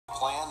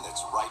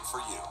for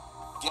you.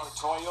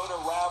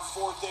 Toyota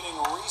RAV4th inning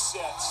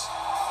resets.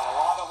 And a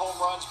lot of home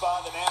runs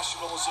by the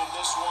Nationals in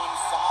this one.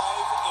 5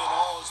 in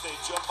all as they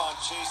jump on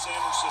Chase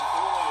Anderson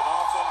early and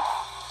often.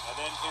 And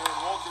then Aaron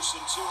Wilkerson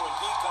too, and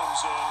he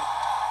comes in.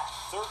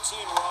 13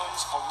 runs,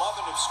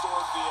 11 have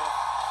scored via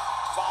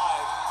 5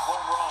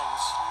 home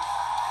runs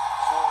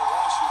for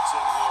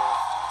Washington here.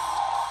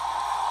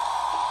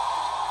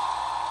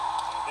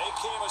 And they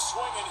came a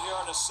swinging here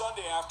on a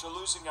Sunday after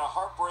losing a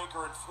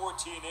heartbreaker in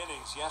 14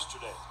 innings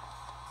yesterday.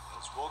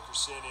 As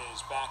Wilkerson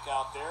is back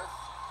out there,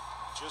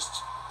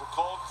 just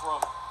recalled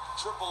from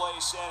AAA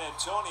San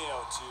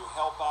Antonio to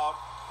help out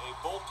a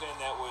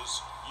bullpen that was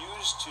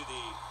used to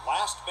the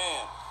last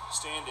man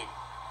standing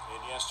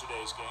in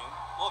yesterday's game.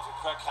 Well, if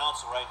you're Craig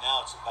Counsell right now,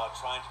 it's about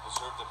trying to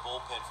preserve the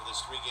bullpen for this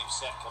 3-game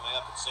set coming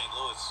up in St.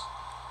 Louis.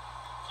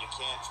 If you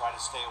can, try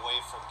to stay away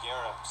from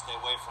Guerra, stay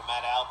away from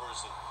Matt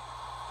Albers, and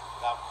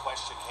without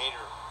question,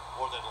 Hader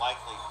more than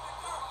likely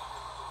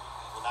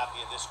will not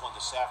be in this one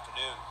this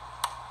afternoon.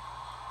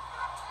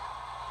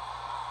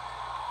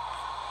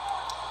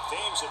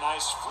 Thames, a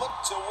nice flip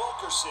to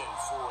Wilkerson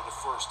for the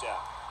first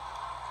out.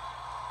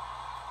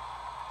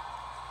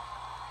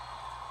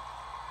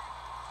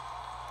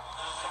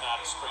 Coming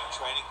out of spring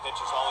training,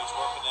 pitchers always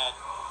working that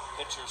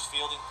pitcher's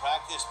fielding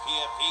practice.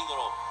 PFP,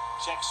 little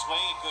check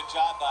swing, a good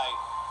job by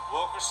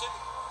Wilkerson.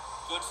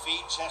 Good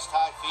feed,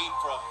 chest-high feed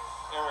from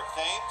Eric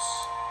Thames.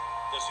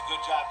 Does a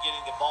good job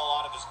getting the ball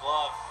out of his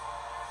glove,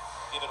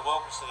 giving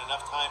Wilkerson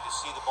enough time to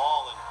see the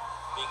ball and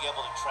being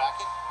able to track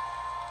it.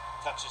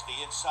 Touches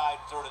the inside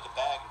third of the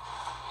bag.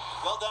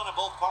 Well done on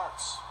both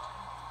parts.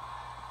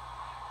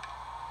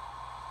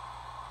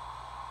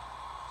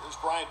 There's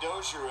Brian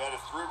Dozier, who had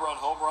a 3-run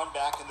home run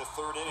back in the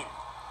 3rd inning.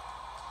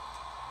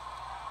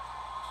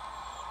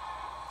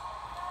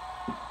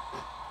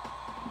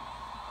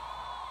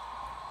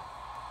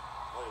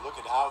 Well, you look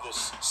at how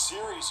this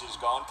series has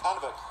gone. Kind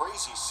of a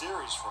crazy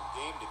series from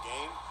game to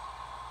game.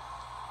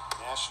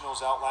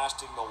 Nationals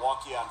outlasting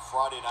Milwaukee on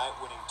Friday night,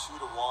 winning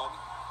 2-1.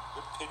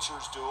 Good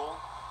pitchers duel.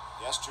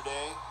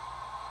 Yesterday,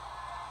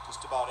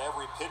 just about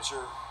every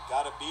pitcher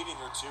got a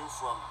beating or two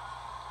from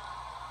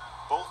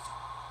both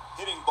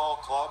hitting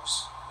ball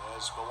clubs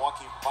as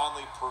Milwaukee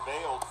finally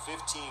prevailed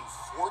 15-14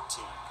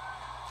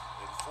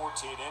 in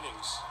 14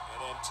 innings.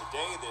 And then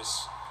today,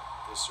 this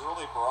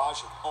early barrage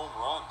of home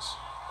runs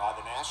by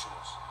the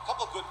Nationals. A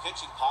couple of good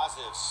pitching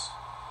positives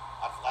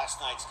out of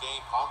last night's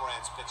game.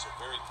 Pomeranz pitched a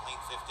very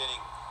clean 5th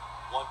inning.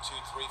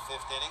 1-2-3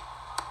 5th inning.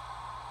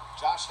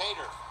 Josh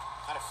Hader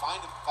kind of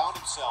found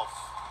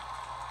himself.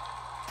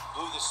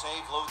 Blew the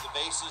save, loaded the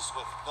bases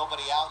with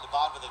nobody out in the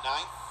bottom of the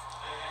 9th.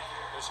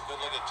 There's a good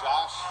look at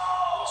Josh.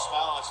 A little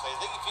smile on his face.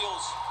 I think he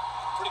feels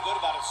pretty good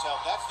about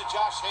himself. That's the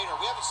Josh Hader.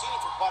 We haven't seen him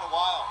for quite a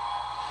while.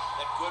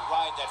 That good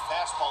ride, that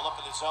fastball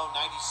up in the zone,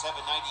 97,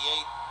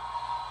 98.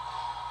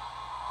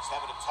 He's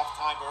having a tough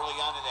time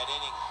early on in that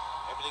inning.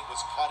 Everything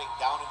was cutting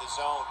down in the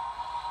zone.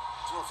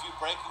 Threw a few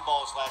breaking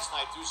balls last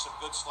night, threw some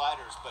good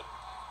sliders, but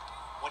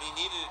when he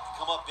needed it to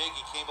come up big,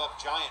 he came up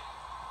giant.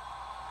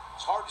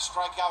 It's hard to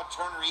strike out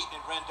Turner, Eaton,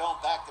 and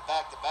Rendon back to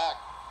back to back,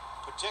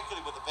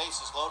 particularly with the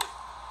bases loaded.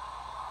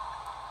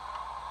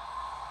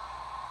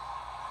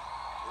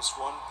 This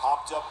one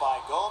popped up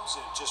by Gomes,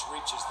 and it just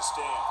reaches the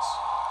stands.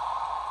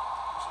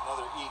 There's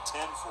another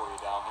E10 for you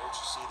down there. Did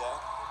you see that?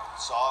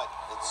 Saw it.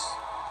 It's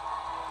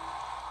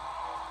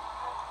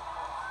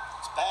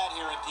bad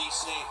here in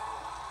D.C.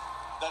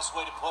 Best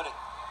way to put it.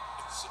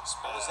 It's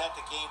I was at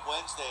the game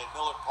Wednesday at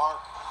Miller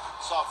Park.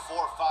 Saw 4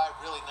 or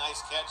 5 really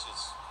nice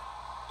catches.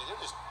 I mean,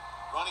 they're just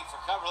running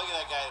for cover. Look at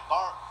that guy. The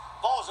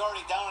ball's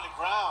already down on the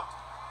ground.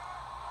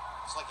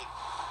 It's like you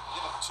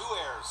give him 2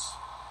 errors.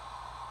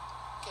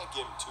 Can't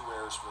give him 2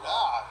 errors for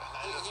that.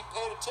 He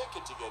paid a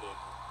ticket to get in.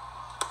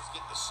 He's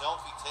getting the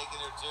selfie taken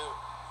there too.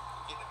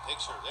 Getting a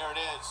picture. There it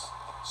is.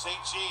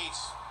 St.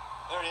 Cheese.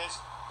 There it is.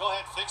 Go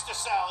ahead, fix the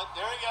salad.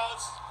 There he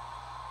goes.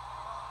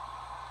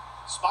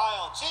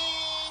 Smile.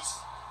 Cheese.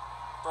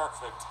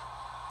 Perfect.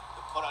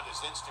 To put on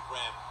his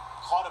Instagram.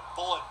 Caught a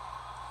bullet.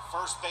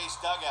 First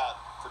base dugout.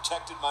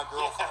 Protected my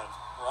girlfriend,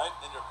 right?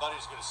 Then their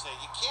buddy's going to say,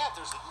 you can't,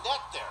 there's a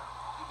net there.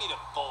 You mean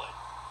a bullet.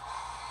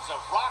 It's a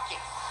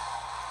rocket.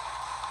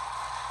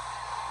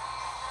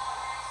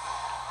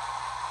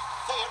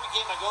 Tell you, every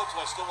game I go to,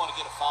 I still want to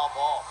get a foul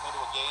ball. Go to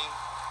a game.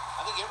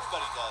 I think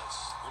everybody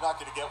does. You're not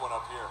going to get one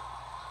up here.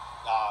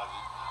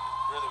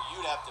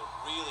 You'd have to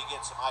really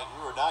get some height.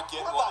 You are not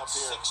getting one up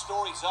here. We're about 6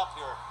 stories up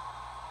here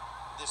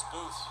in this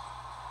booth.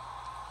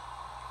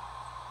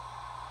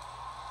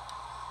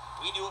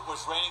 We knew it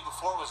was raining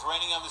before it was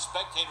raining on the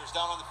spectators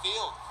down on the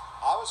field.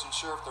 I wasn't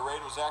sure if the rain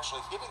was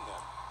actually hitting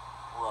them.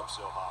 We're up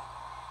so high.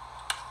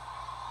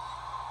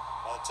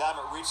 By the time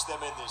it reached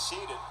them in this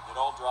heat, it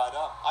all dried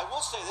up. I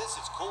will say this,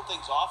 it's cooled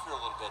things off here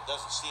a little bit.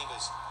 Doesn't seem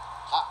as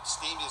hot and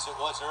steamy as it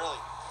was early.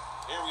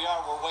 Here we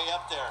are, we're way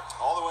up there.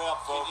 All the way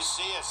up, folks. Can you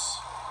see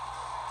us?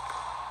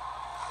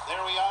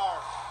 There we are.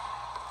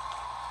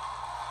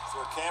 Is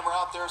there a camera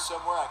out there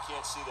somewhere? I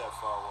can't see that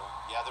far away.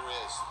 Yeah, there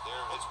is.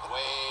 There, it's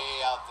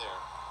way out there.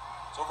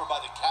 It's over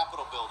by the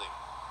Capitol building.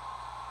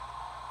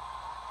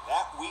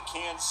 we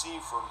can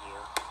see from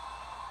here.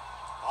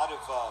 A lot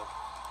of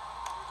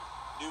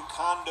new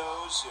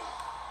condos and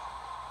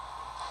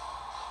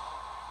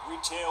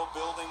retail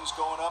buildings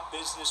going up,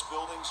 business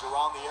buildings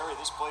around the area.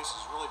 This place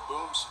is really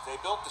boomed.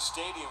 They built the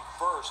stadium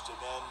first and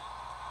then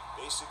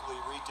basically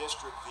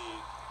redistrict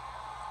the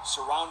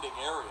surrounding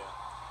area.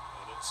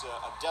 And it's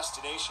a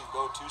destination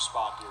go-to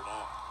spot here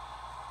now.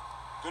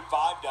 Good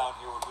vibe down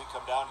here when we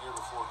come down here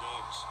before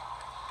games.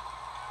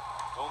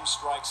 Holmes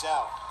strikes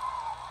out.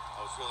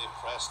 I was really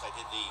impressed. I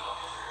did the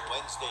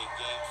Wednesday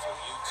game for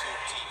YouTube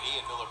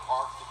TV in Miller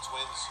Park, the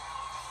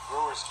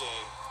Twins-Brewers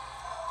game.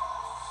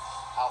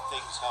 How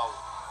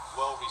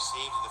well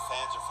received, and the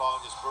fans are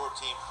following this Brewer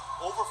team.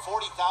 Over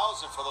 40,000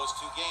 for those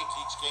two games,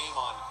 each game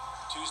on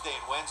Tuesday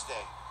and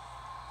Wednesday.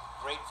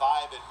 Great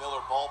vibe in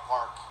Miller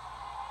Ballpark.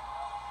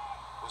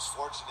 Was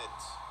fortunate.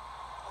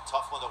 A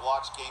tough one to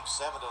watch, Game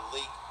 7 of the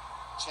League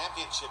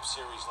Championship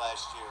Series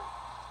last year.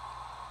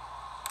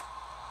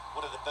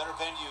 One of the better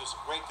venues, a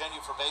great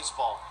venue for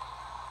baseball.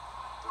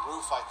 The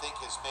roof, I think,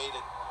 has made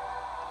it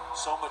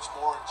so much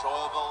more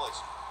enjoyable.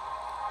 As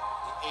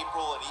the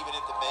April and even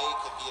into May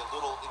can be a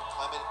little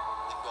inclement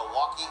in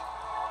Milwaukee.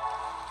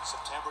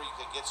 September, you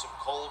can get some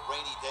cold,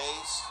 rainy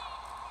days.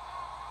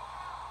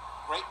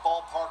 Great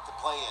ballpark to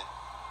play in.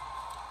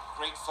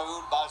 Great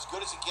food, about as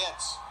good as it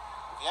gets.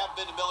 If you haven't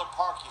been to Miller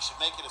Park, you should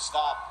make it a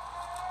stop.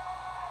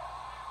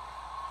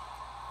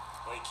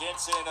 Well, you can't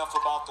say enough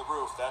about the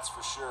roof, that's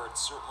for sure. It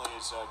certainly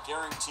is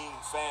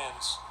guaranteeing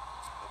fans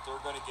that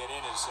they're going to get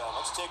in.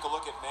 Let's take a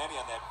look at Manny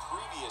on that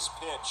previous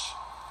pitch.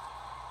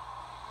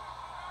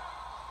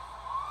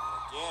 And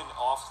again,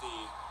 off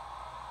the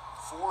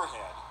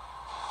forehead.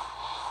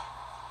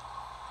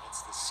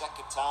 It's the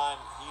second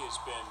time he has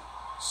been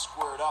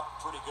squared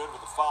up pretty good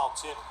with a foul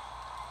tip.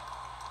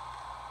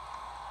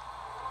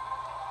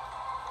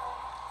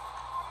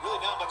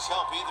 Really not much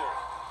help either.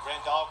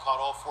 Grandal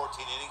caught all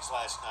 14 innings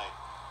last night.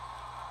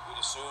 You'd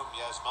assume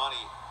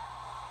Yasmani,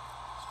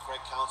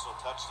 Craig Counsell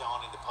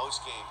touchdown in the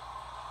postgame.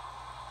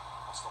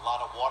 Lost a lot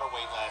of water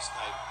weight last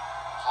night.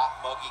 Hot,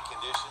 muggy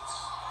conditions.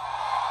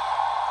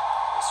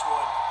 This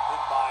one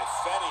hit by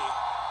Fenny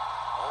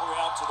all the way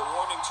out to the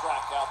warning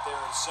track out there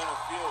in center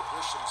field.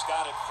 Grisham's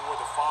got it for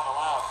the final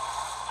out.